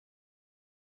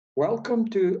Welcome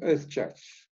to Earth Chats.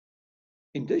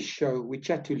 In this show, we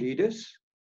chat to leaders,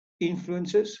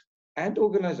 influencers, and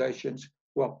organizations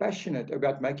who are passionate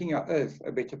about making our Earth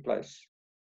a better place.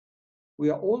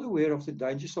 We are all aware of the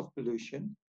dangers of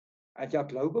pollution and how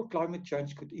global climate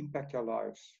change could impact our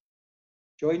lives.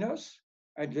 Join us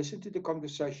and listen to the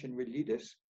conversation where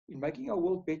leaders in making our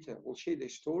world better will share their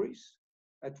stories,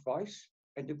 advice,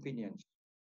 and opinions.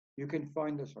 You can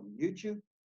find us on YouTube,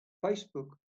 Facebook,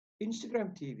 Instagram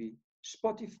TV,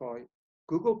 Spotify,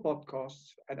 Google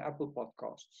Podcasts, and Apple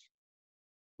Podcasts.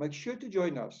 Make sure to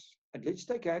join us and let's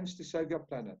take hands to save our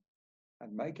planet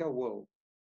and make our world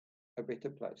a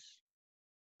better place.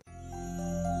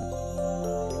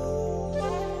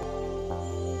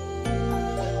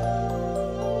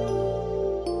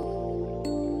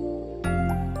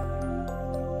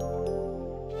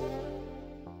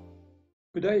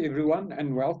 Good day, everyone,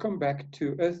 and welcome back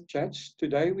to Earth Chats.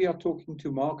 Today we are talking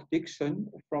to Mark Dixon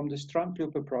from the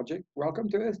Strandloper Project. Welcome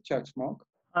to Earth Chats, Mark.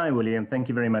 Hi, William. Thank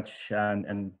you very much,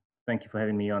 and thank you for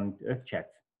having me on Earth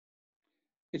Chats.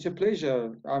 It's a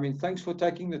pleasure. Thanks for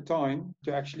taking the time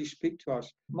to actually speak to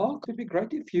us. Mark, it'd be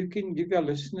great if you can give our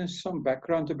listeners some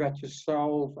background about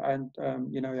yourself and,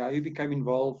 how you became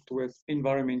involved with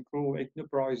environmental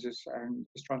enterprises and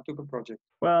the Strandloper Project.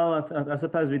 Well, I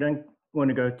suppose we don't want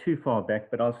to go too far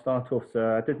back, but I'll start off.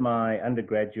 So I did my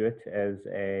undergraduate as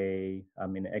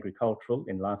in agricultural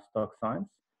in livestock science,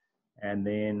 and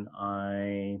then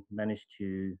I managed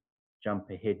to jump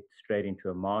ahead straight into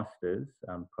a master's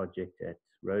project at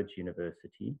Rhodes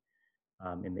University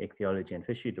in the ecology and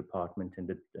fishery department, and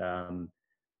did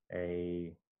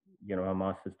a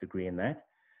master's degree in that.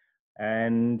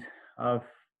 And I've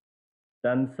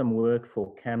done some work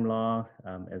for CAMLA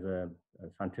as a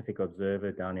scientific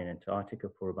observer down in Antarctica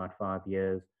for about 5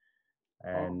 years,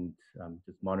 and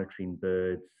just monitoring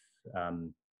birds,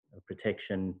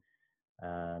 protection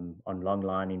on long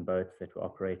lining boats that were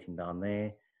operating down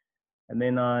there. And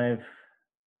then I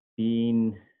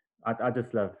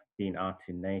just love being out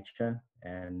in nature,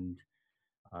 and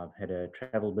I've had a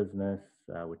travel business,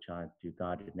 which I do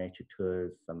guided nature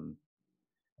tours.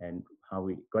 And how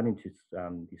we got into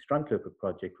the Strandloper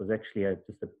Project was actually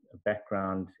just a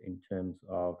background in terms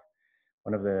of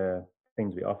one of the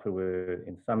things we offer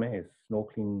in summer is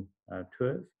snorkeling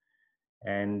tours.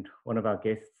 And one of our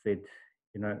guests said,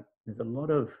 there's a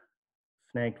lot of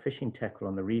snag fishing tackle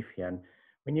on the reef here. And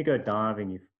when you go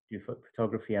diving, you do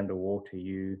photography underwater,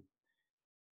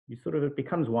 it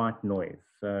becomes white noise.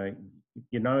 So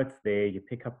it's there, you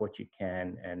pick up what you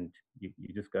can, and you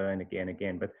just go in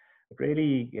again. But it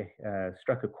really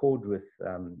struck a chord with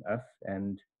us,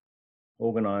 and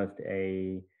organized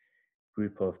a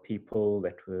group of people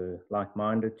that were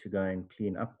like-minded to go and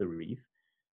clean up the reef.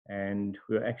 And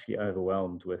we were actually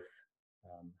overwhelmed with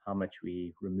how much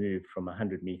we removed from a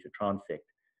 100-meter transect.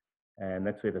 And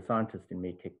that's where the scientist in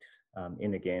me kicked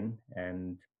in again,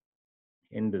 and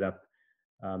ended up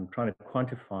trying to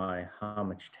quantify how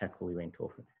much tackle we went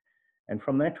off. And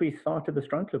from that, we started the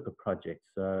Strandloper Project.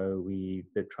 So we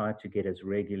tried to get as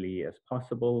regularly as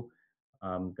possible,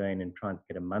 going and trying to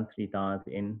get a monthly dive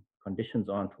in. Conditions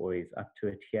aren't always up to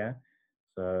it here,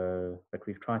 but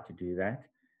we've tried to do that.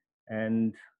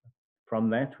 And from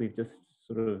that, we've just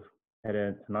sort of had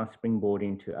a nice springboard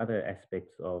into other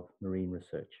aspects of marine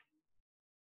research.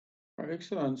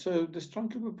 Excellent. So the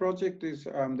Strandloper Project is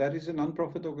a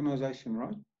non-profit organization,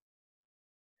 right?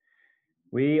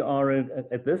 We are,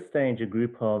 at this stage, a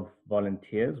group of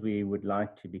volunteers. We would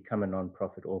like to become a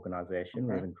non-profit organization.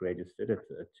 We haven't registered.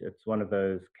 It's one of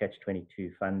those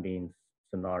catch-22 funding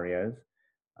scenarios.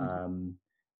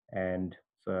 And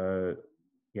so,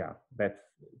 yeah,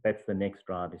 that's the next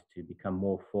drive, is to become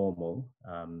more formal,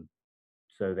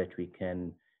 so that we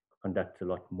can conduct a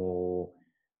lot more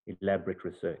elaborate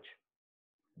research.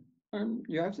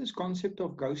 You have this concept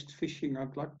of ghost fishing.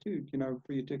 I'd like to,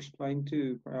 for you to explain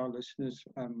to our listeners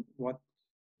what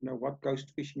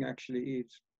ghost fishing actually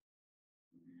is.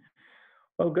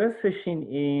 Well, ghost fishing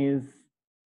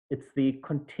it's the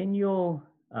continual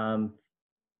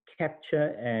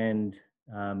capture and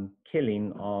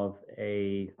killing of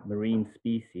a marine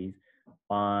species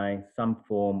by some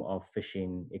form of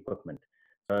fishing equipment.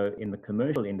 So in the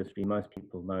commercial industry, most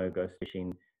people know ghost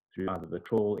fishing through either the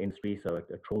trawl industry. So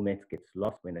a trawl net gets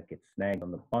lost when it gets snagged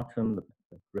on the bottom,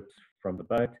 it rips from the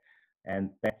boat, and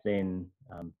that then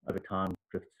over time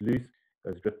drifts loose,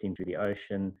 goes drifting through the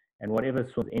ocean, and whatever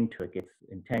swims into it gets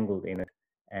entangled in it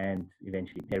and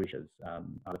eventually perishes,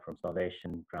 either from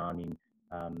starvation, drowning.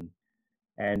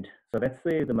 And so that's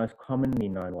the most commonly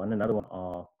known one. Another one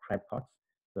are crab pots.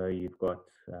 So you've got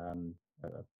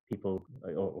people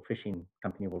or fishing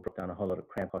company will drop down a whole lot of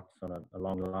crab pots on a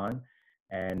long line,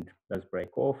 and those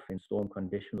break off in storm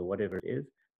conditions or whatever it is.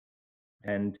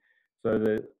 And so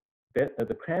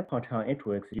the crab pot, how it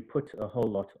works is you put a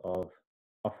whole lot of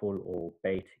offal or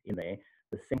bait in there.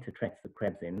 The center tracks the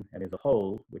crabs in, and there's a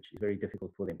hole which is very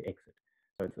difficult for them to exit.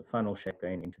 So it's a funnel shape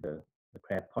going into the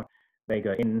crab pot. They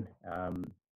go in.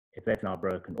 If that's now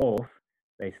broken off,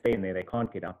 they stay in there. They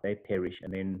can't get up. They perish,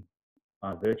 and then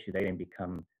by virtue, they then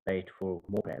become bait for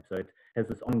more crabs. So it has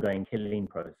this ongoing killing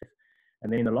process.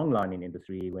 And then in the long lining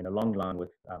industry, when a long line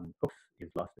with hooks is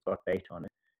lost, it's got bait on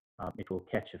it, it will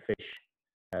catch a fish.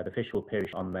 The fish will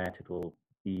perish on that. It will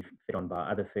be fed on by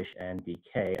other fish and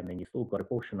decay, and then you still got a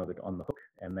portion of it on the hook,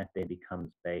 and that then becomes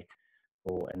bait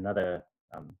for another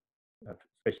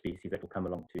fish species that will come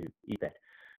along to eat that.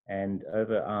 And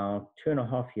over our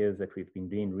 2.5 years that we've been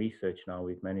doing research now,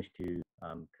 we've managed to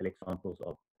collect samples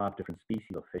of 5 different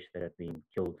species of fish that have been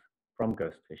killed from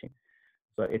ghost fishing.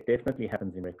 So it definitely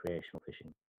happens in recreational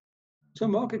fishing. So,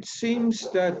 Mark, it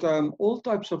seems that all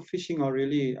types of fishing are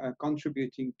really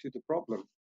contributing to the problem.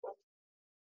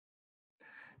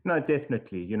 No,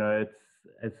 definitely. You know,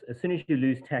 it's as soon as you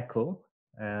lose tackle,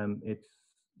 it's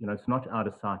it's not out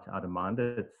of sight, out of mind.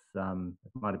 It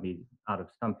might be out of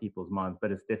some people's minds,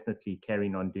 but it's definitely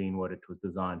carrying on doing what it was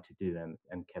designed to do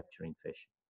and capturing fish.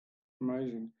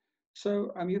 Amazing.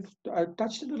 So, you've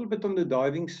touched a little bit on the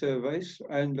diving surveys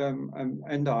and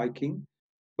the hiking.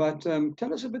 But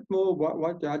tell us a bit more.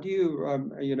 How do you, how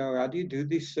do you do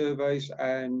these surveys,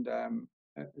 and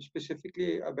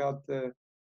specifically about the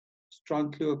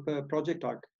Strandloper Project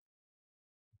hike?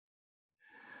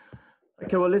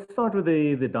 Okay, well, let's start with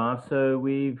the dive. So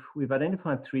we've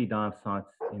identified 3 dive sites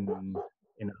in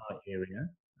our area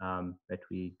that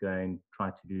we go and try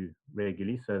to do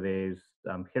regularly. So there's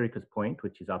Hericus Point,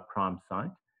 which is our prime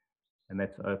site, and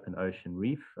that's open ocean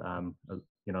reef,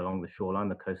 along the shoreline,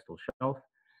 the coastal shelf.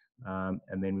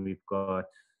 And then we've got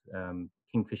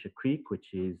Kingfisher Creek,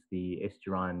 which is the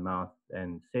estuarine mouth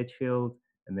and Sedgefield.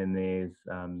 And then there's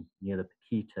near the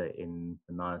Paquita in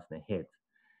the Knysna Heads.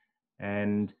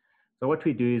 And so what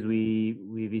we do is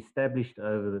we've established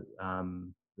over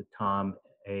the time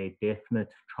a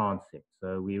definite transect.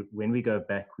 So when we go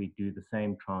back, we do the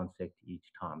same transect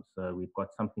each time. So we've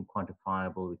got something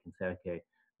quantifiable. We can say, okay,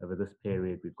 over this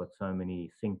period, we've got so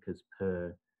many sinkers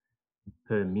per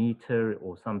meter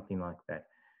or something like that.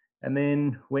 And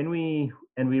then we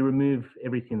remove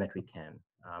everything that we can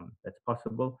that's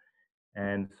possible.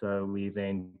 And so we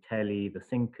then tally the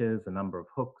sinkers, the number of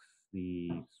hooks,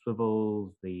 the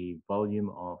swivels, the volume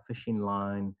of fishing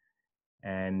line,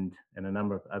 and a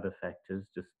number of other factors,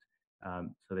 just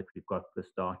so that we've got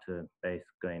this database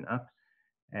going up.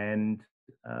 And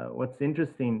what's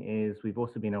interesting is we've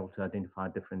also been able to identify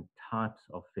different types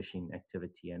of fishing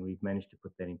activity, and we've managed to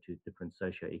put that into different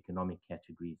socioeconomic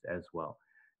categories as well.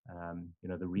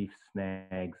 The reef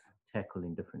snags tackle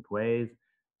in different ways.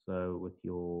 So with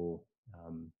your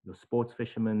sports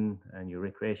fishermen and your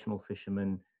recreational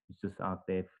fishermen, it's just out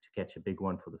there to catch a big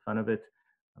one for the fun of it,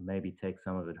 maybe take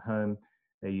some of it home.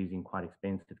 They're using quite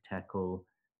expensive tackle,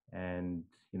 and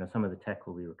some of the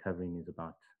tackle we're recovering is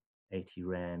about 80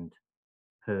 Rand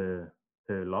per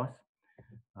loss.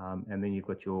 And then you've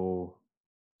got your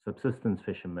subsistence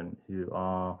fishermen who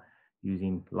are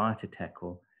using lighter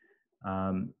tackle.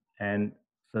 And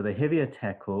so the heavier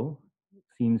tackle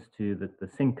seems to that the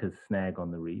sinkers snag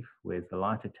on the reef, whereas the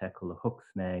lighter tackle, the hook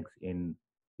snags in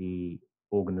the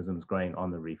organisms growing on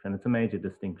the reef. And it's a major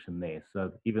distinction there.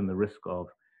 So even the risk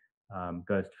of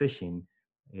ghost fishing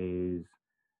can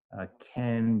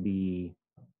be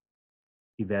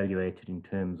evaluated in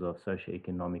terms of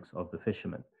socioeconomics of the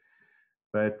fishermen.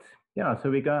 But yeah, so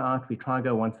we go out, we try to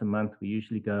go once a month. We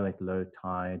usually go at low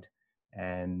tide,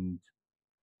 and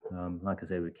like I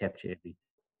say, we capture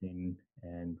everything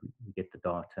and we get the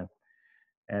data.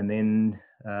 And then,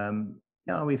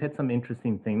 we've had some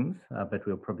interesting things, but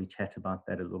we'll probably chat about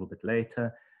that a little bit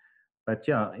later. But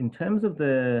yeah, in terms of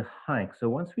the hike, so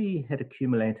once we had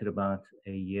accumulated about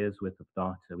a year's worth of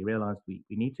data, we realized we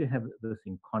need to have this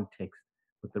in context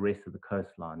with the rest of the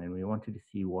coastline, and we wanted to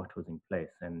see what was in place.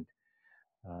 And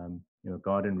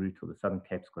Garden Route, or the Southern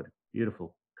Cape's got a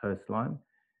beautiful coastline,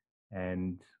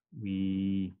 and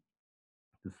we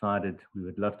decided we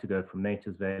would love to go from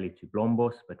Nature's Valley to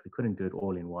Blombos, but we couldn't do it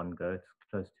all in one go. It's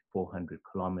close to 400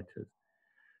 kilometers.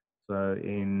 So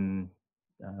in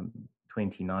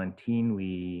 2019,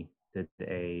 we did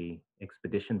a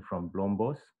expedition from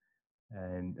Blombos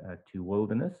and to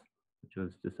Wilderness, which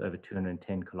was just over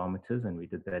 210 kilometers, and we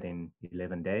did that in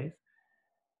 11 days.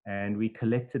 And we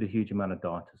collected a huge amount of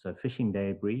data, so fishing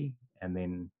debris, and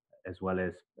then as well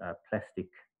as plastic,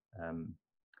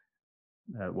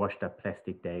 washed up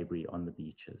plastic debris on the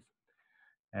beaches.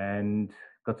 And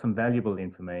got some valuable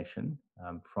information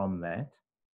from that.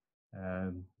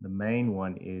 The main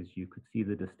one is you could see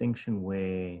the distinction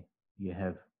where you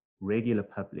have regular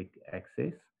public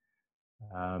access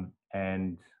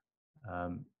and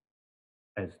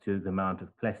as to the amount of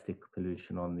plastic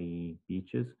pollution on the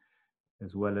beaches,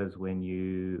 as well as when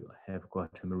you have got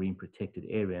a marine protected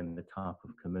area and the type of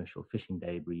commercial fishing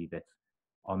debris that's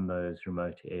on those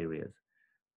remote areas.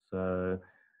 So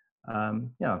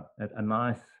yeah, a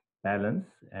nice balance,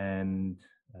 and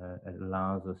it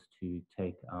allows us to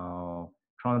take our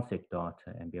transect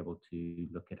data and be able to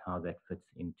look at how that fits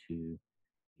into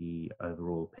the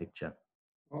overall picture.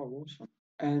 Oh, awesome.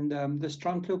 And the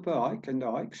Strandloper hike and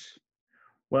the hikes?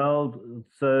 Well,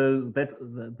 so that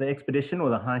the expedition or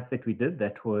the hike that we did,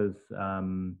 that was,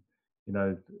 you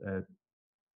know,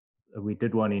 we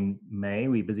did one in May.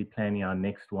 We're busy planning our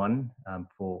next one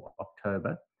for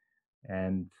October.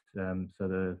 And so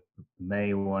the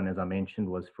May one, as I mentioned,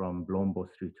 was from Blombos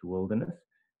through to Wilderness.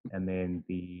 And then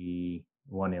the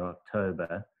one in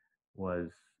October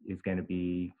is going to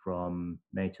be from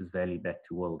Nature's Valley back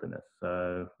to Wilderness.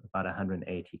 So about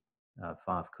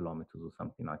 185 kilometers or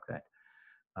something like that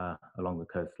along the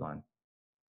coastline.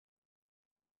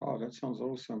 Oh, that sounds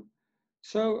awesome.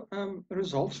 So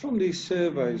results from these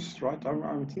surveys, right?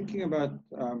 I'm thinking about,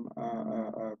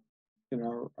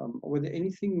 were there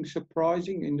anything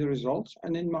surprising in the results?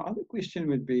 And then my other question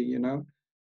would be,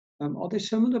 are there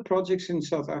similar projects in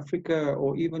South Africa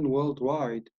or even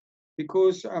worldwide?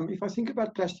 Because if I think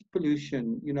about plastic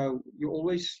pollution, you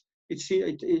always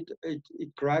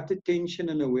it grabbed attention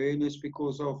and awareness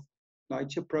because of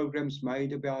nature programs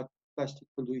made about plastic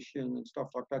pollution and stuff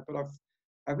like that. But I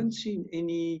haven't seen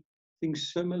anything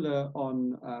similar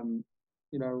on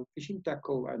fishing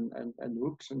tackle and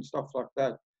hooks and stuff like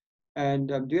that. And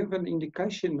do you have an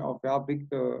indication of how big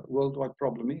the worldwide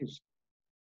problem is?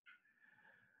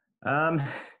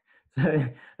 So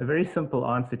a very simple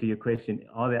answer to your question,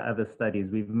 are there other studies?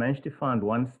 We've managed to find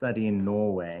one study in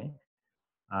Norway,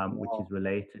 which is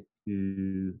related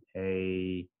to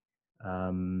a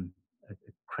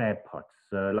crab pot.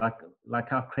 So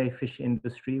like our crayfish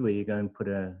industry, where you go and put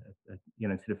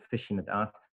instead of fishing it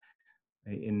out,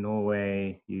 in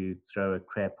Norway, you throw a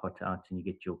crab pot out and you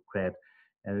get your crab.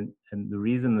 And the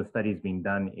reason the study is being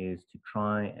done is to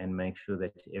try and make sure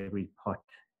that every pot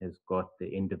has got the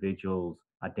individual's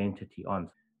identity on.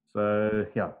 So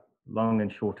yeah, long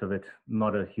and short of it,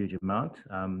 not a huge amount.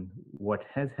 What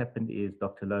has happened is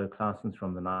Dr. Lo Claessens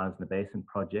from the Knysna Basin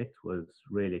Project was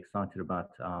really excited about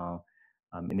our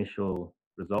initial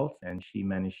results, and she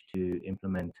managed to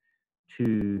implement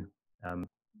 2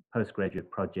 postgraduate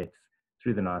projects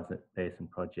through the Knysna Basin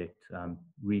Project,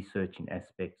 researching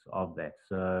aspects of that.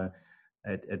 So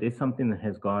it is something that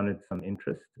has garnered some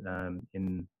interest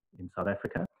in South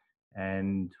Africa.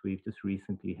 And we've just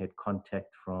recently had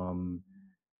contact from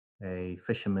a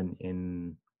fisherman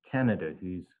in Canada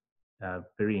who's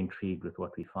very intrigued with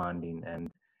what we're finding and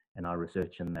our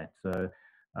research in that. So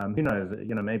who knows,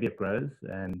 maybe it grows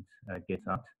and gets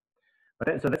out.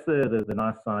 But so that's the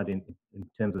nice side in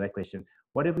terms of that question.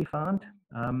 What have we found?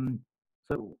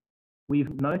 So we've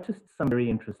noticed some very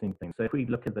interesting things. So if we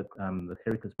look at the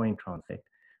Hericus Point transect,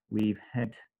 we've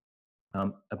had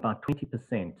about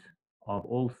 20% of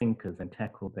all sinkers and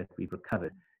tackle that we've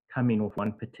recovered coming off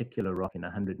one particular rock in a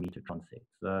 100-meter transect.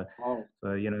 So, wow. So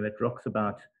that rock's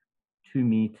about 2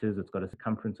 meters. It's got a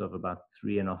circumference of about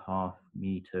 3.5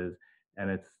 meters,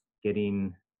 and it's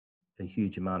getting a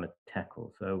huge amount of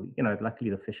tackle. So,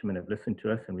 luckily the fishermen have listened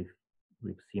to us, and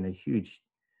we've seen a huge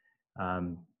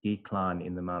decline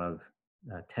in the amount of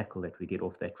tackle that we get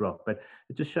off that rock. But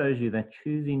it just shows you that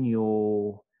choosing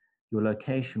your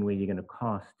location where you're going to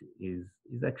cast is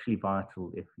actually vital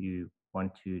if you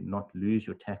want to not lose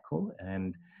your tackle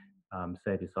and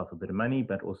save yourself a bit of money,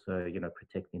 but also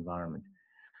protect the environment.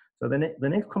 So the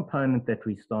next component that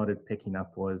we started picking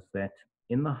up was that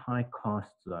in the high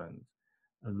cast zones,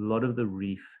 a lot of the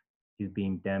reef is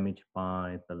being damaged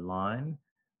by the line,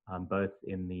 both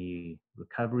in the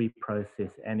recovery process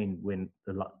and in when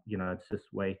it's just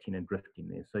waiting and drifting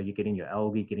there. So you're getting your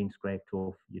algae getting scraped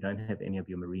off. You don't have any of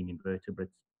your marine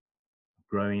invertebrates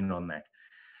growing on that.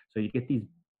 So you get these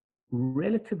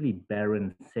relatively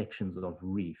barren sections of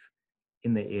reef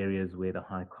in the areas where the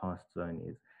high cast zone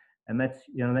is. And that's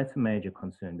a major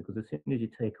concern, because as soon as you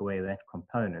take away that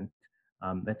component,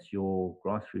 that's your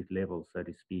grassroots level, so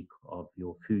to speak, of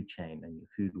your food chain and your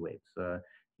food web. So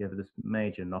you have this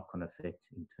major knock-on effect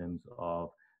in terms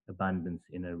of abundance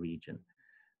in a region.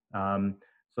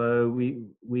 So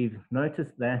we've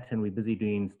noticed that, and we're busy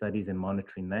doing studies and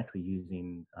monitoring that. We're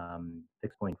using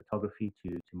fixed point photography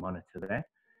to monitor that.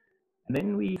 And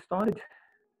then we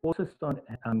also started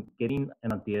getting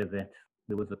an idea that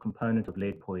there was a component of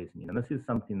lead poisoning. And this is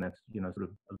something that's, sort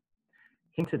of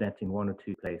hinted at in one or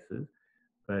two places,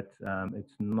 but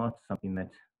it's not something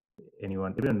that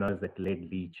everyone knows that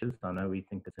lead leaches. I know we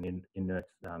think it's an inert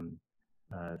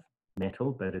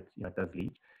metal, but it does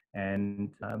leach.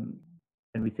 And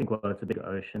we think, well, it's a big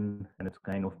ocean and it's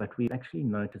going off, but we've actually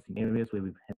noticed in areas where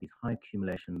we've had these high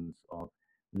accumulations of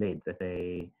lead that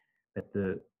the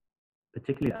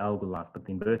particularly algal life, but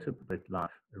the invertebrate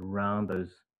life around those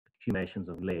accumulations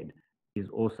of lead is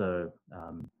also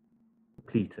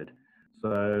depleted.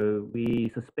 So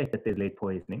we suspect that there's lead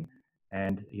poisoning,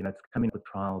 and it's coming with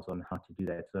trials on how to do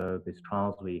that. So there's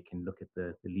trials where you can look at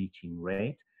the leaching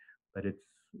rate, but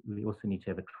we also need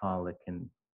to have a trial that can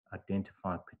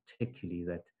identify particularly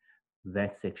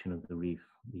that section of the reef,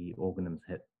 the organisms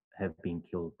have been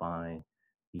killed by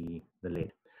the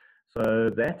lead. So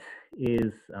that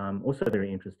is also a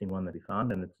very interesting one that we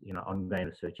found, and it's ongoing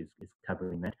research is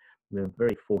covering that. We're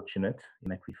very fortunate in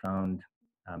that we found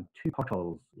two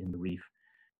potholes in the reef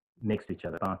next to each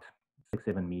other, about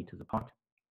 6-7 meters apart,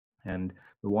 and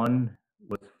the one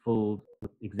was filled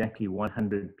with exactly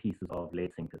 100 pieces of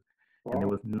lead sinkers. Wow. And there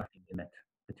was nothing in that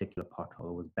particular pothole.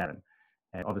 It was barren.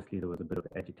 And obviously there was a bit of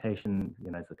agitation,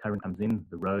 as the current comes in,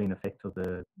 the rolling effect of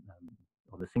the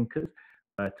sinkers.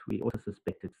 But we also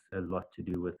suspect it's a lot to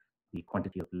do with the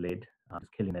quantity of lead,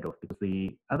 just killing that off, because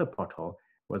the other pothole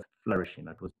was flourishing.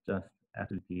 It was just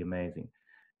absolutely amazing.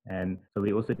 And so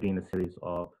we're also doing a series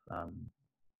of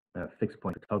fixed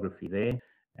point photography there,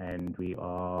 and we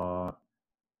are,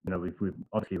 we've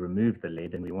obviously removed the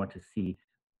lead, and we want to see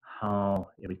how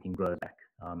everything grows back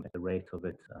at the rate of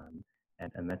it,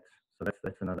 and that's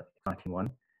another exciting one.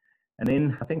 And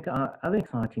then I think our other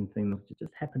exciting thing, which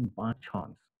just happened by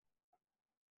chance,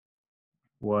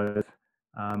 was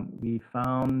we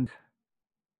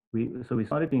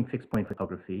started doing fixed point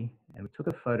photography, and we took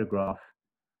a photograph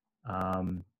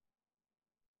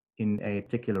in a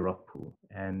particular rock pool,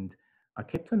 and I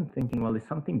kept on thinking, well, there's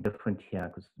something different here,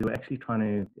 because we were actually trying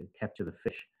to capture the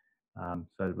fish.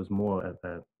 So it was more of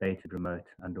a baited remote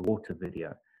underwater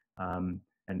video, and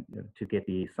to get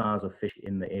the size of fish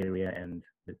in the area and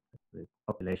the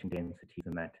population densities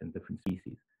and that, and different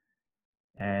species.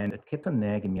 And it kept on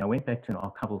nagging me. I went back to an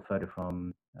archival photo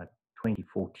from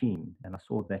 2014, and I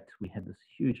saw that we had this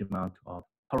huge amount of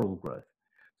coral growth.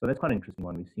 So that's quite an interesting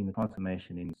one. We've seen the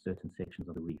transformation in certain sections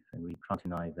of the reef, and we're trying to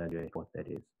now evaluate what that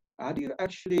is. How do you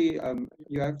actually,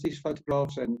 you have these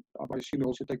photographs, and I assume you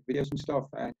also take videos and stuff,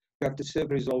 and you have the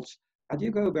survey results. How do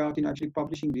you go about in actually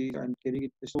publishing these and getting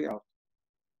the story out?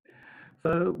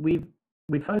 So we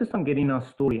focused on getting our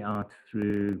story out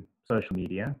through social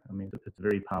media. I mean, it's a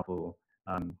very powerful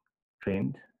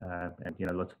trend, and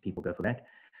lots of people go for that.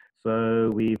 So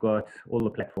we've got all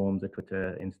the platforms, the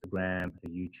Twitter, Instagram, a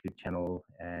YouTube channel,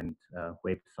 and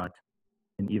website,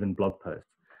 and even blog posts.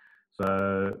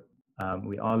 So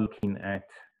we are looking at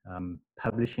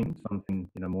publishing something,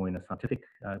 more in a scientific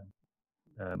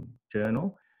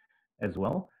journal, as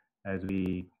well as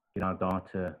we get our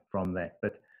data from that.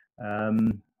 But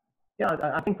yeah,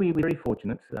 I think we're very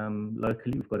fortunate.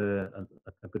 Locally, we've got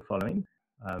a good following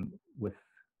with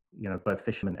both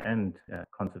fishermen and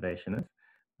conservationists.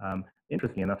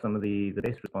 Interestingly enough, some of the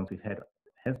best response we've had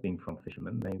has been from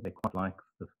fishermen. They quite like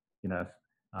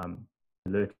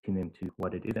alerting them to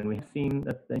what it is, and we have seen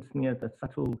a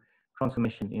subtle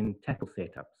transformation in tackle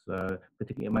setups,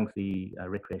 particularly amongst the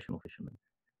recreational fishermen.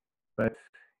 But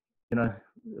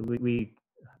we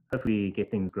hopefully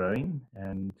get things growing,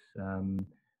 and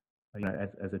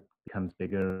as it becomes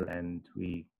bigger, and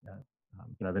we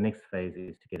the next phase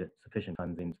is to get sufficient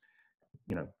funds in,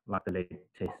 like the lead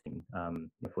testing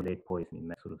for lead poisoning,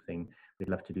 that sort of thing. We'd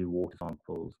love to do water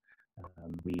samples.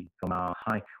 From our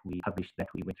hike, we published that.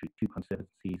 We went through 2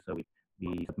 consultancies, so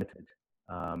we submitted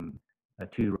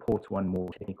 2 reports, one more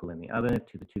technical than the other,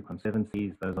 to the 2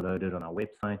 conservancies. Those are loaded on our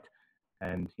website,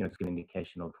 and just give an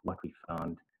indication of what we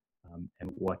found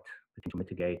and what potential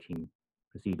mitigating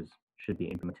procedures should be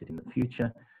implemented in the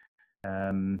future.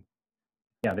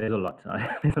 Yeah, there's a lot.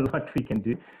 There's a lot we can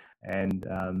do, and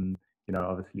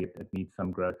obviously it needs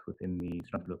some growth within the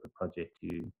Strandloper Project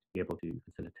to be able to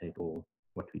facilitate all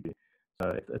what we do.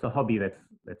 So it's a hobby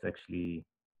that's actually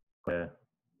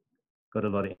got a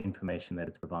lot of information that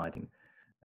it's providing.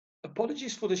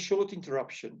 Apologies for the short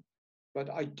interruption, but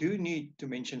I do need to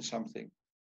mention something.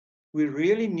 We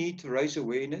really need to raise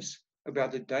awareness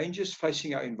about the dangers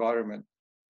facing our environment,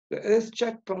 The Earth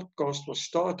Chat podcast was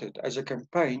started as a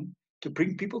campaign to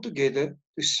bring people together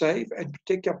to save and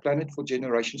protect our planet for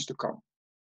generations to come.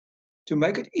 To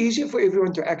make it easier for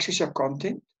everyone to access our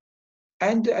content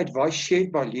and the advice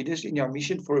shared by leaders in our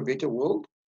mission for a better world,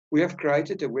 we have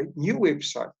created a new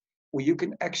website where you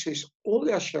can access all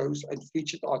our shows and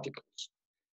featured articles.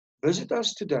 Visit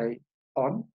us today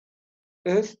on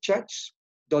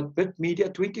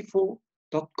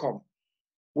earthchats.bitmedia24.com,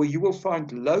 where you will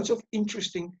find loads of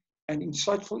interesting and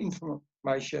insightful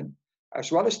information,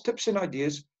 as well as tips and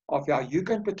ideas of how you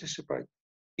can participate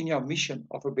in our mission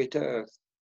of a better Earth.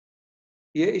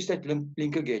 Here is that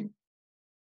link again,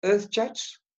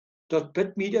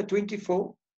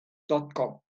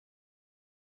 earthchats.bitmedia24.com.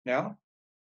 Now,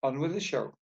 on with the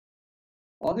show.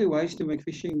 Are there ways to make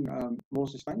fishing more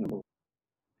sustainable?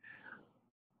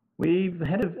 We've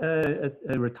had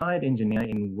a retired engineer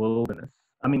in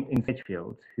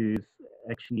Sedgefield, who's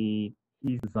actually,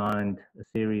 he's designed a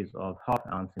series of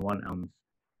half-ounce and 1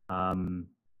 ounce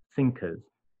sinkers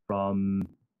from,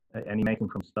 and he makes them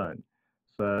from stone.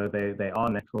 So they are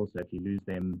natural, so if you lose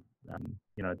them,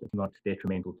 it's not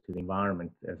detrimental to the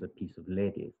environment as a piece of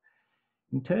lead is.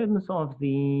 In terms of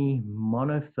the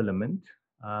monofilament,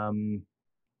 I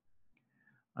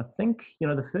think,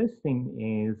 the first thing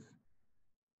is,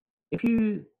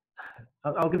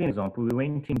 I'll give you an example. We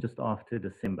went in just after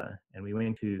December and we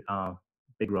went to our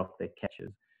big rock that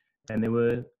catches, and there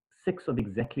were 6 of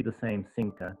exactly the same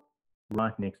sinker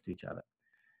right next to each other.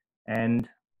 And,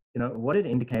 what it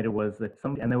indicated was that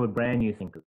and they were brand new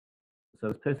sinkers.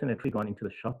 So this person had gone into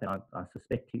the shop, and I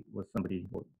suspect he was somebody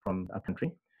from our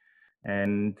country,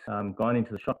 and gone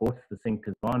into the shop, bought the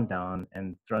sinkers, gone down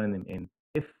and thrown them in.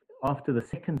 If after the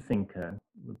second sinker,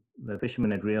 the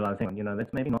fisherman had realized,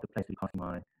 that's maybe not the place to be casting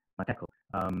my tackle,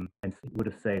 and would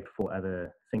have saved 4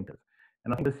 other sinkers.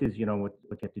 And I think this is, what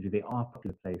you have to do. There are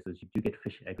popular places, you do get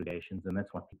fish aggregations, and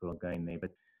that's why people are going there.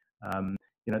 But,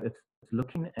 it's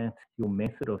looking at your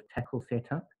method of tackle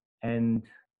setup and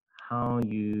how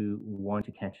you want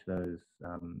to catch those,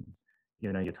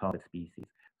 your target species.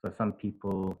 So some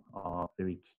people are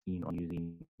very keen on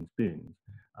using spoons,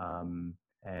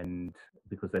 and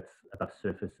because that's above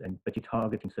surface, but you're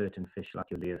targeting certain fish like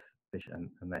your leer fish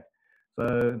and that.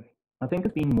 So I think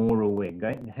it's been more aware.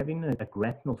 Having a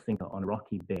grapnel sinker on a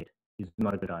rocky bed is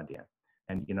not a good idea.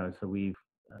 And, so we've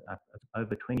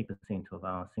over 20% of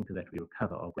our sinkers that we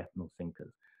recover are grapnel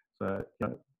sinkers. So,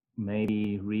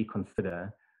 maybe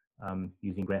reconsider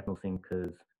using grapnel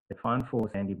sinkers. They're fine for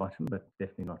sandy bottom, but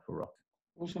definitely not for rocks.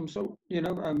 Awesome. So,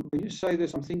 when you say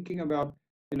this, I'm thinking about,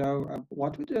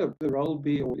 what would the role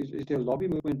be, or is there a lobby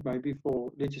movement maybe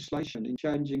for legislation in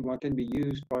changing what can be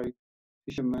used by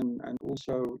fishermen, and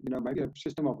also, maybe a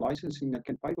system of licensing that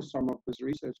can pay for some of this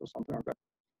research or something like that?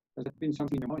 Has that been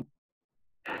something in your mind?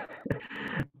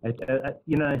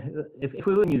 If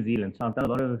we were in New Zealand, so I've done a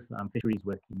lot of fisheries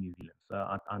work in New Zealand, so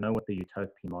I know what the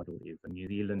utopian model is, and New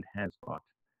Zealand has got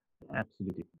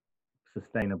absolutely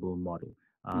sustainable model.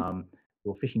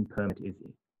 Your fishing permit is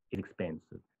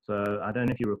expensive. So I don't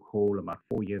know if you recall, about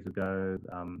 4 years ago,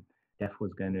 DAF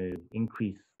was going to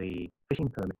increase the fishing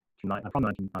permit from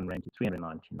 99 Rand to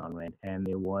 399 Rand, and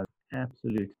there was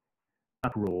absolute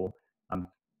uproar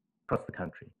across the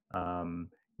country.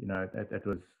 There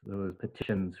was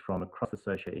petitions from across the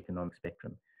socio-economic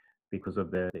spectrum because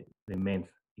of the immense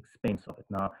expense of it.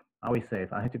 Now, I always say,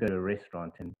 if I had to go to a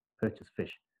restaurant and purchase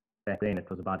fish, back then it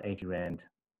was about 80 Rand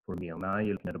for a meal. Now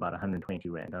you're looking at about 120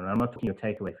 Rand. And I'm not talking your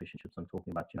takeaway fish and chips, I'm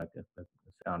talking about, a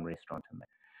sit-down restaurant and that.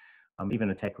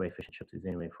 Even a takeaway fish and chips is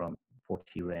anywhere from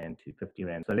 40 Rand to 50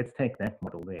 Rand. So let's take that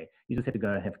model there. You just have to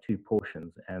go and have 2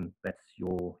 portions, and that's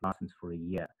your license for a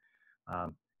year,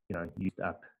 used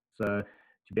up. So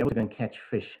to be able to go and catch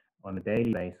fish on a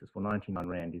daily basis for 99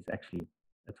 Rand is actually,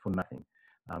 it's for nothing.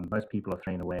 Most people are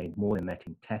throwing away more than that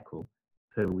in tackle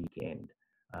per weekend.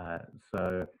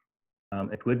 So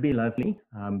it would be lovely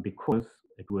because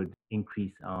it would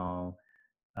increase our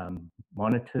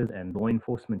monitors and law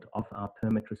enforcement of our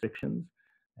permit restrictions.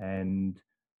 And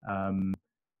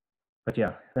but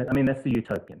yeah, that's the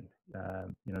utopian.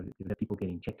 You'd have people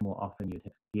getting checked more often. You'd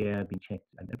have gear being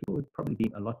checked, and people would probably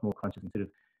be a lot more conscious instead of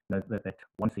that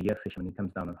once a year fisherman who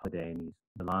comes down on holiday and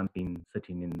the line's been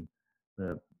sitting in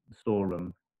the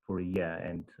storeroom for a year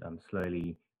and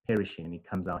slowly perishing, and he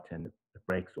comes out and it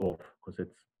breaks off because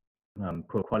it's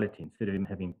poor quality. Instead of him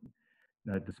having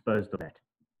disposed of that,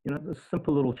 the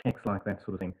simple little checks like that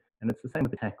sort of thing. And it's the same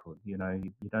with the tackle. You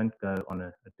don't go on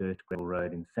a dirt gravel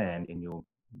road in sand in your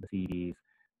Mercedes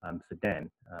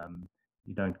sedan.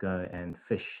 You don't go and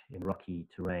fish in rocky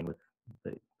terrain with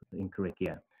the incorrect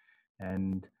gear.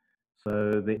 And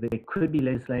So there could be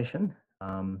legislation, but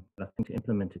I think to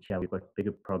implement it here, we've got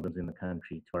bigger problems in the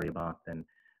country to worry about than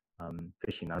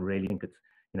fishing. I really think it's,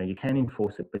 you can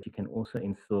enforce it, but you can also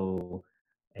instill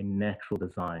a natural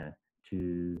desire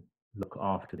to look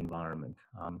after the environment.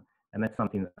 And that's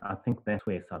something that I think that's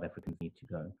where South Africans need to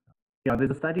go. Yeah,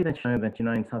 there's a study that showed that,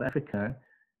 in South Africa,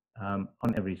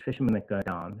 on average, fishermen that go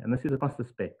down, and this is across the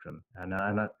spectrum, and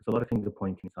there's a lot of finger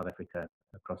pointing in South Africa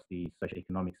across the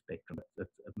socioeconomic spectrum.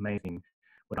 It's amazing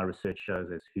what our research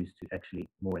shows as who's to actually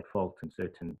more at fault in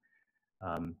certain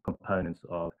components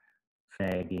of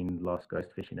snagging, lost ghost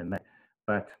fishing, and that.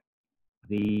 But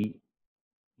in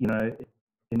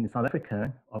South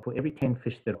Africa, for every 10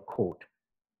 fish that are caught,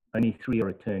 only 3 are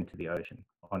returned to the ocean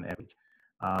on average.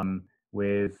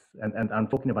 Whereas, and I'm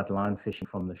talking about line fishing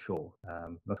from the shore,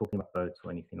 not talking about boats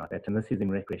or anything like that. And this is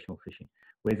in recreational fishing.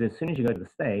 Whereas as soon as you go to the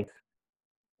States,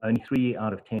 only 3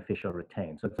 out of 10 fish are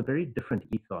retained. So it's a very different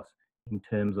ethos in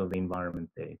terms of the environment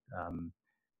there.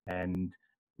 And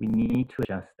we need to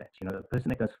adjust that. The person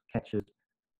that goes catches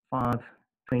 5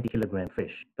 20-kilogram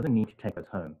fish doesn't need to take those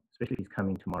home, especially if he's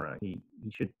coming tomorrow. He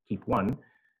should keep 1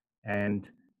 and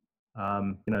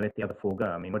let the other 4 go.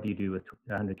 I mean, what do you do with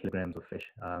 100 kilograms of fish?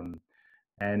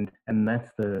 And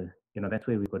that's that's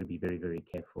where we've got to be very, very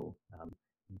careful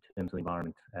in terms of the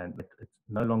environment. And it's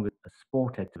no longer a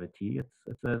sport activity.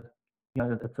 It's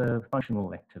a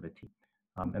functional activity,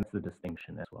 and it's the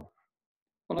distinction as well.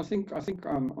 Well, I think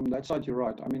on that side you're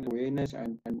right. I mean, awareness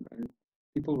and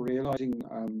people realizing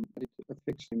that it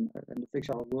affects them and affects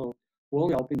our world will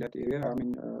help in that area. I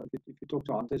mean, if you talk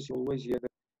to hunters, you always hear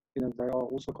that they are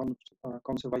also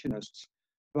conservationists.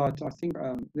 But I think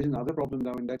there's another problem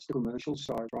though, and that's the commercial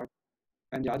side, right?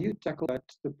 And how do you tackle that,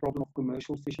 the problem of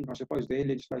commercial fishing? I suppose their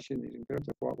legislation is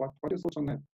imperative. What are your thoughts on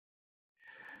that?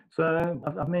 So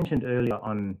I've mentioned earlier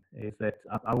on is that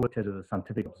I worked as a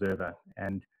scientific observer,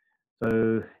 and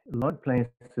so a lot of places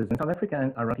in South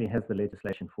Africa, ironically, has the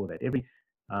legislation for that. Every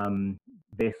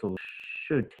vessel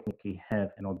should technically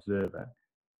have an observer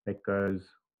that goes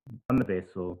on the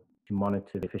vessel to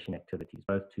monitor the fishing activities,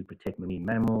 both to protect marine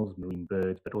mammals, marine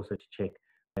birds, but also to check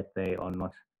that they are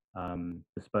not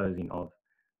disposing of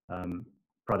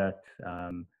product.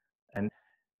 And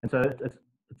so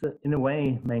it's in a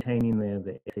way maintaining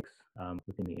the ethics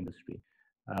within the industry.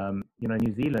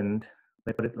 New Zealand,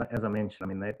 they put it, as I mentioned, I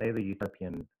mean, they're the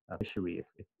utopian fishery.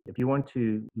 If you want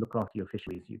to look after your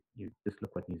fisheries, you just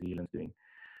look what New Zealand's doing.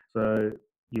 So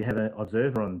you have an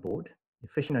observer on board. If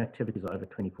fishing activities are over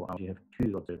 24 hours, you have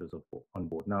 2 observers on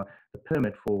board. Now, the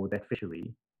permit for that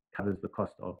fishery covers the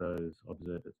cost of those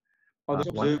observers. Are those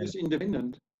observers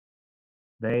independent?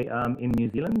 They, in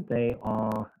New Zealand, they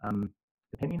are,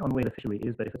 depending on where the fishery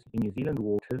is, but if it's in New Zealand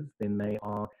waters, then they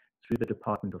are through the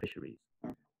Department of Fisheries.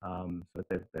 So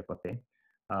they've got there.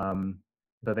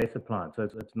 So they supply it. So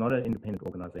it's not an independent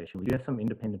organization. We do have some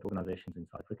independent organizations in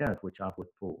South Africa, which I've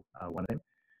worked for one of them.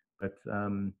 But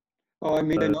I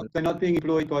mean, they're not being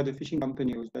employed by the fishing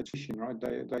company that's fishing, right?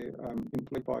 They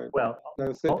employed by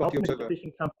the third-party observer. The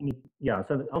fishing company, yeah.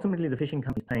 So ultimately, the fishing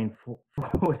company is paying for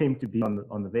them to be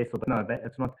on the vessel. But no,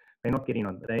 it's not. They're not getting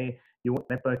on.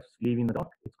 That boat's leaving the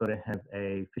dock. It's got to have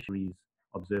a fisheries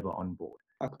observer on board.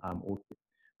 Okay.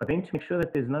 But then to make sure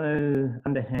that there's no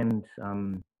underhand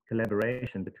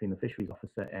collaboration between the fisheries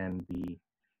officer and the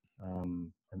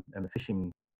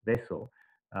fishing vessel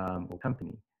or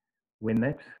company,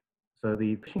 so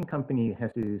the fishing company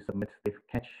has to submit their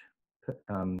catch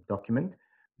document,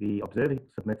 the observer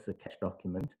submits a catch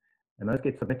document, and those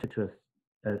get submitted to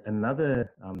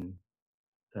another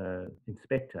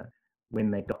inspector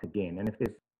when they dock again. And if you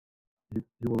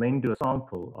will then do a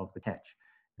sample of the catch.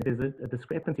 There's a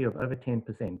discrepancy of over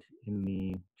 10% in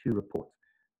the 2 reports.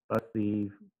 Both the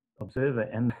observer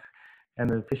and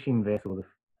the fishing vessel,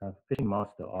 the fishing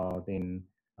master, are then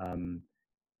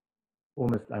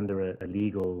almost under a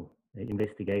legal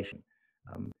investigation,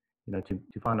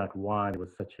 to find out why there was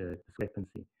such a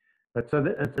discrepancy. But so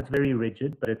it's very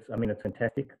rigid, but it's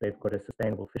fantastic. They've got a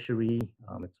sustainable fishery.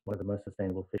 It's one of the most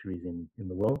sustainable fisheries in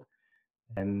the world,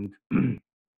 and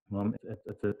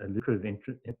it's a lucrative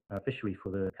fishery for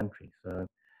the country. So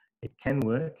it can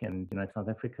work, and South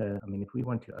Africa. I mean, if we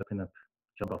want to open up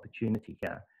job opportunity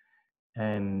here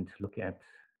and look at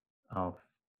our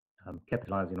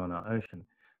capitalizing on our ocean,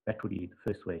 that would be the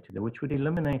first way to do, which would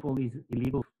eliminate all these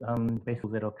illegal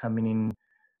vessels that are coming in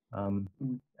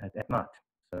at night.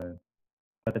 So,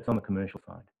 but it's on the commercial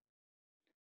side.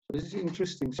 So this is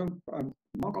interesting. So,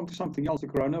 Mark, on to something else, the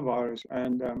coronavirus.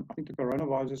 And I think the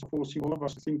coronavirus is forcing all of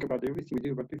us to think about everything we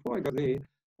do. But before I go there, I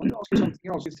want to ask you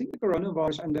something else. You think the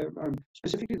coronavirus and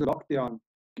specifically the lockdown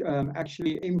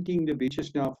actually emptying the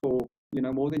beaches now for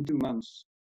more than 2 months.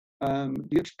 Do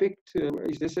you expect?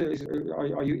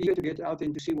 Are you eager to get out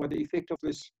and to see what the effect of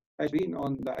this has been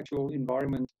on the actual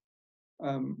environment,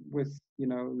 with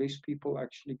less people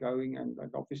actually going, and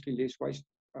obviously less waste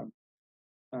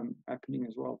happening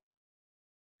as well?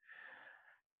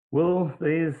 Well,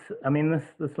 this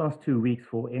last 2 weeks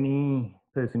for any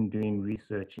person doing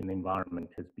research in the environment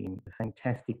has been a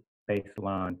fantastic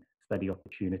baseline study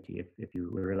opportunity if you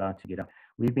were allowed to get out.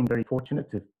 We've been very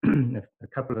fortunate to a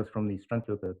couple of us from the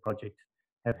Strandloper Project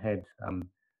have had some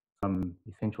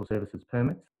essential services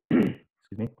permits.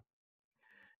 Excuse me.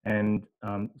 And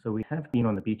so we have been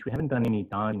on the beach. We haven't done any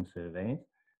diving surveys,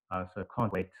 so I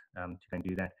can't wait to go and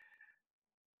do that.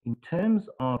 In terms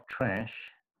of trash,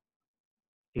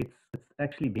 it's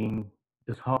actually been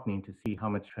disheartening to see how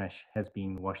much trash has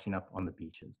been washing up on the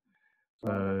beaches.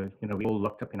 So, we all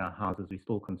locked up in our houses, we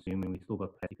still consume, and we still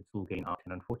got plastic, it's still getting out,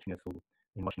 and unfortunately it's still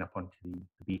been washing up onto the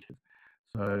beaches.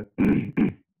 So,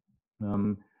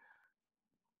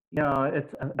 yeah,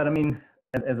 but I mean,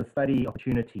 as a study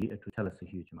opportunity, it would tell us a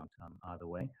huge amount either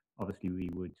way. Obviously, we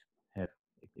would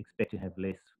expect to have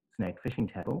less snag fishing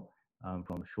tackle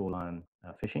from shoreline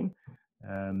fishing.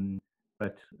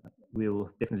 But we'll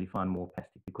definitely find more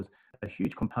plastic, because a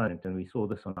huge component, and we saw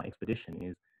this on our expedition,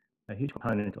 is a huge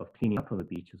component of cleaning up of the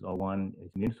beaches are, one, is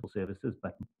municipal services,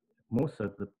 but more so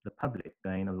the public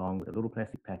going along with a little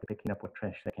plastic pack, picking up what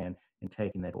trash they can and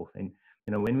taking that off. And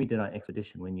when we did our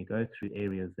expedition, when you go through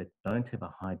areas that don't have a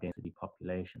high density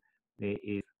population, there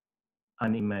is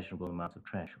unimaginable amounts of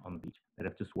trash on the beach that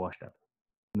have just washed up.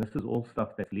 And this is all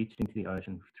stuff that's leached into the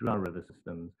ocean through our river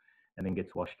systems and then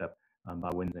gets washed up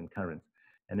by winds and currents.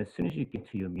 And as soon as you get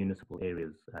to your municipal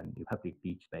areas and your public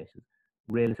beach spaces,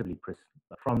 relatively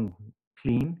from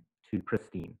clean to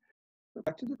pristine.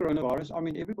 Back to the coronavirus, I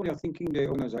mean, everybody are thinking their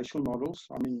organizational models.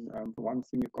 I mean, for one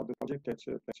thing, you've got the project that's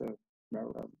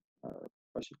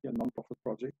basically a non-profit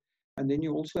project, and then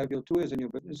you also have your tours and your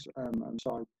business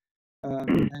side.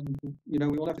 And we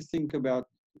all have to think about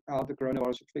how the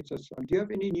coronavirus affects us. Do you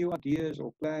have any new ideas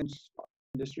or plans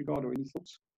in this regard, or any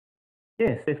thoughts?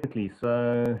 Yes, definitely.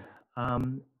 So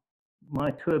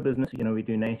my tour business, we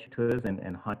do nature tours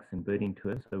and hikes and birding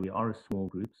tours. So we are a small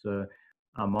group. So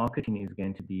our marketing is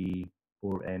going to be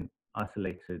for an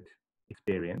isolated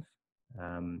experience.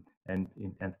 And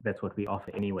that's what we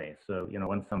offer anyway. So,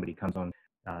 once somebody comes on,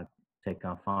 take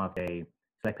our 5-day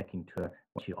backpacking tour,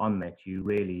 once you're on that, you're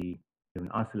an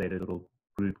isolated little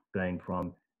group going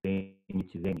from venue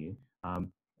to venue,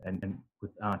 and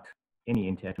without any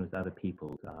interaction with other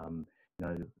people,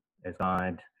 as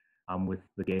guide with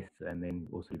the guests, and then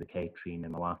also the catering,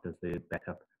 and my wife does the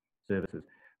backup services.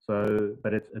 So,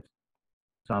 but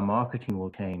so our marketing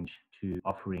will change to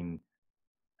offering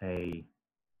a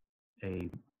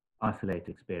isolated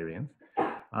experience.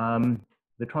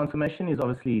 The transformation is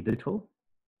obviously digital.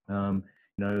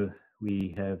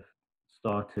 We have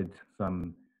started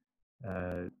some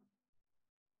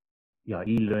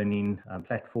e-learning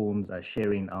platforms,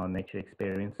 sharing our nature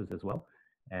experiences as well,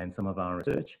 and some of our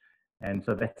research. And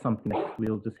so that's something that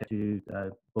we'll just have to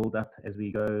build up as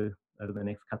we go over the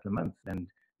next couple of months and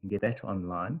get that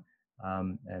online,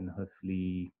 and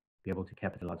hopefully be able to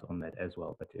capitalize on that as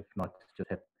well. But if not, just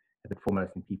have it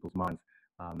foremost in people's minds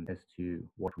as to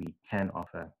what we can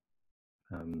offer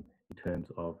in terms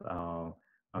of our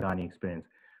guiding experience.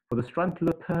 For the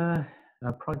Strandloper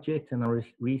project and our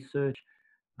research,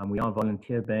 we are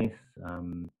volunteer-based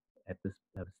at this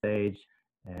stage,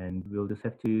 and we'll just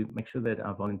have to make sure that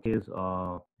our volunteers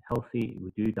are healthy.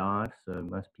 We do dive, so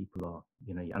most people are,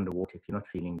 you're underwater. If you're not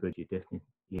feeling good, you're definitely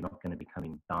not going to be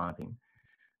coming diving.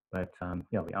 But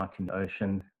we're out in the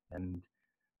ocean, and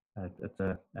it's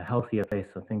a healthier place,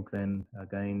 I think, than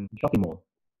going shopping mall.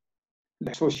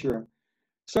 That's for sure.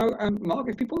 So, Mark,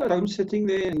 if people at home sitting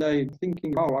there and they're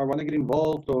thinking, oh, I want to get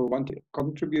involved or want to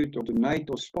contribute or donate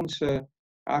or sponsor,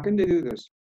 how can they do this?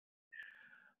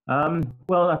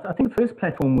 Well, I think the first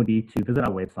platform would be to visit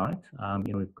our website.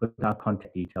 We've got our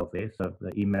contact details there, so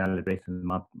the email address and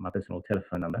my personal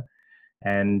telephone number.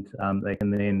 And they can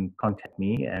then contact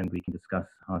me, and we can discuss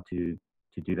how to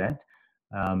do that.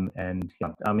 And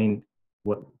I mean,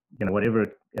 whatever,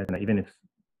 even if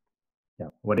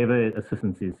whatever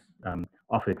assistance is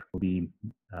offered, we'll be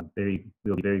very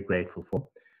grateful for.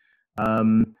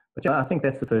 But I think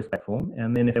that's the first platform.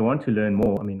 And then if they want to learn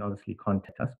more, I mean, obviously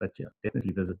contact us, but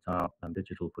definitely visit our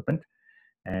digital footprint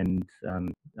and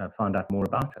find out more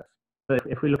about us. So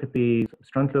if we look at the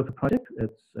Strandloper Project,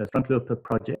 it's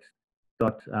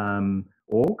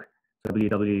strandloperproject.org,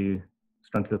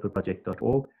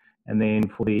 www.strandloperproject.org. And then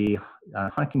for the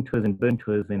hiking tours and burn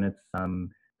tours, then it's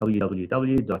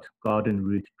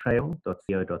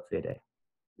www.gardenroutetrail.co.za.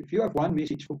 If you have one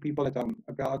message for people at home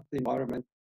about the environment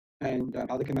and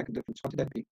how they can make a difference, what would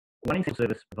that be? One essential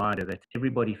service provider that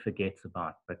everybody forgets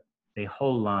about, but their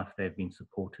whole life they've been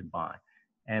supported by,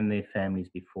 and their families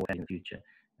before and in the future,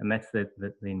 and that's the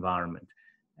environment.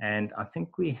 And I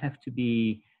think we have to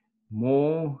be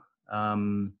more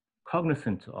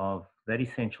cognizant of that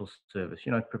essential service.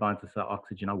 You know, it provides us our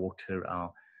oxygen, our water,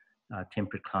 our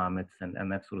temperate climates,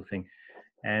 and that sort of thing.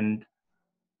 And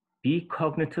be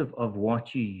cognitive of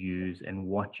what you use and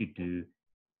what you do.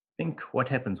 Think what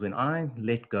happens when I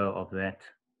let go of that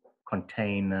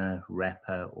container,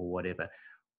 wrapper, or whatever.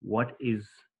 What is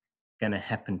going to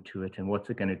happen to it, and what's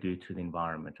it going to do to the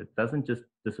environment? It doesn't just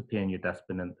disappear in your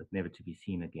dustbin and never to be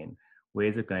seen again.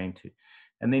 Where's it going to?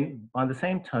 And then by the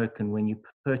same token, when you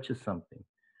purchase something,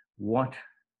 what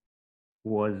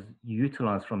was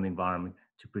utilized from the environment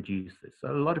to produce this?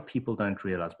 So a lot of people don't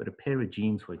realize, but a pair of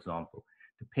jeans, for example,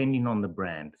 depending on the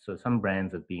brand. So some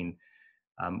brands have been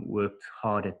worked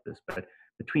hard at this, but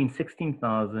between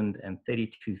 16,000 and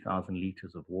 32,000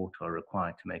 liters of water are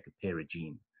required to make a pair of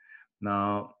jeans.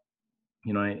 Now,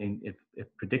 you know, if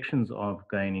predictions of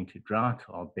going into drought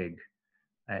are big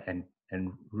and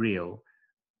real,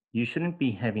 you shouldn't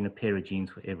be having a pair of jeans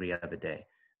for every other day.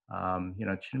 You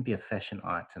know, it shouldn't be a fashion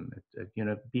item. You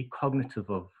know, be cognitive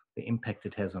of the impact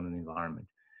it has on the environment.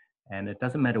 And it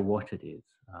doesn't matter what it is.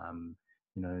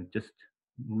 You know, just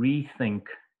rethink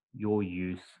your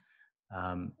use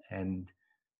and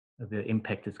the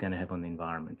impact it's going to have on the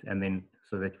environment. And then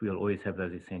so that we'll always have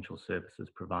those essential services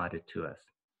provided to us.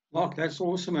 Mark, that's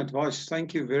awesome advice.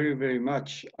 Thank you very, very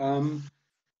much.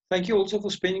 Thank you also for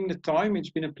spending the time. It's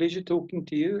been a pleasure talking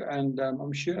to you, and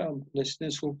I'm sure our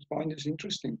listeners will find this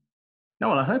interesting. No,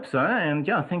 well, I hope so. And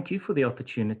yeah, thank you for the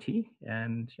opportunity.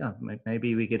 And yeah,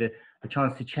 maybe we get a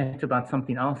chance to chat about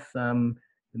something else in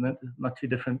the not too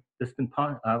distant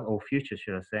part or future,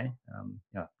 should I say.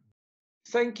 Yeah.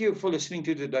 Thank you for listening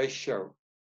to today's show.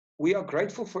 We are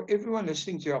grateful for everyone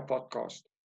listening to our podcast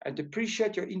and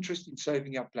appreciate your interest in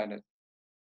saving our planet.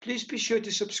 Please be sure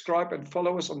to subscribe and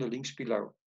follow us on the links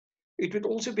below. It would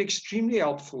also be extremely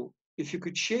helpful if you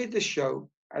could share the show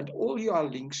and all your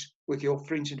links with your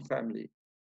friends and family.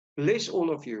 Bless all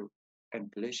of you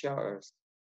and bless our earth.